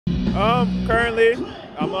Currently,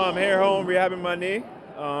 I'm here home rehabbing my knee.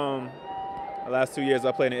 The last 2 years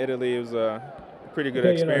I played in Italy. It was a pretty good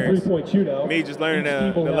experience. Me just learning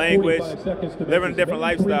the language, living a different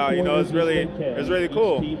lifestyle. You know, it's really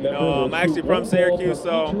cool. You know, I'm actually from Syracuse,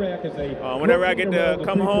 so whenever I get to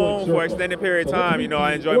come home for an extended period of time, you know,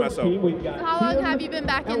 I enjoy myself. How long have you been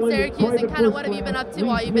back in Syracuse, and kind of what have you been up to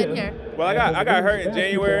while you've been here? Well, I got hurt in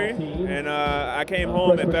January, and I came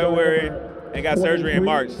home in February and got surgery in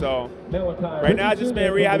March. So right now I've just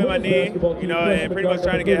been rehabbing my knee, you know, and pretty much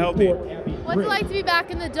trying to get healthy. What's it like to be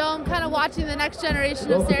back in the Dome, kind of watching the next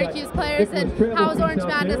generation of Syracuse players, and how is Orange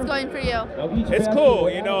Madness going for you? It's cool,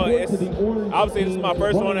 you know. Obviously this is my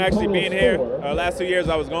first one actually being here. Last 2 years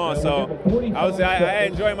I was gone, so obviously I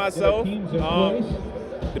enjoy myself.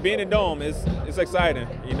 To be in the Dome it's exciting,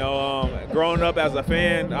 you know. Growing up as a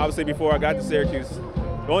fan, obviously before I got to Syracuse,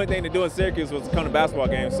 the only thing to do in Syracuse was to come to basketball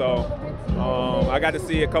games. So I got to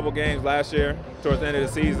see a couple games last year towards the end of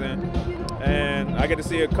the season, and I get to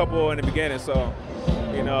see a couple in the beginning. So,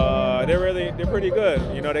 you know, they're pretty good.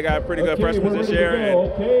 You know, they got pretty good freshmen this year,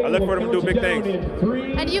 and I look for them to do big things.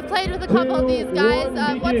 And you've played with a couple of these guys.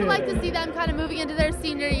 What's it like to see them kind of moving into their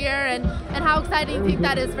senior year, and how exciting do you think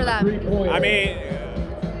that is for them? I mean,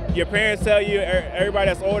 your parents tell you, everybody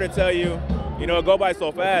that's older tell you, you know, it go by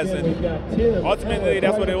so fast, and ultimately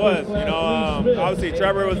that's what it was. You know, obviously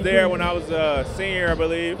Trevor was there when I was a senior, I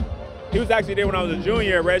believe. He was actually there when I was a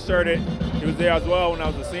junior, redshirted. He was there as well when I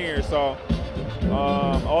was a senior. So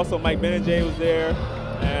also Mike Benajay was there,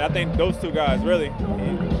 and I think those two guys really.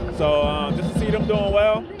 So just to see them doing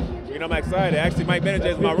well, you know, I'm excited. Actually, Mike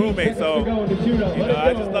Benajay is my roommate, so you know,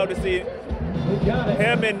 I just love to see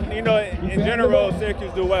him and, you know, in general,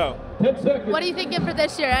 Syracuse do well. What are you thinking for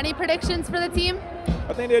this year? Any predictions for the team?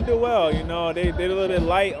 I think they'll do well. You know, they're a little bit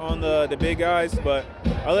light on the big guys, but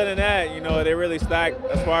other than that, you know, they're really stacked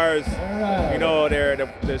as far as, you know,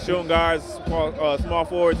 the shooting guards, small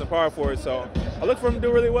forwards and power forwards. So I look for them to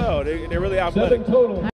do really well. They're really athletic.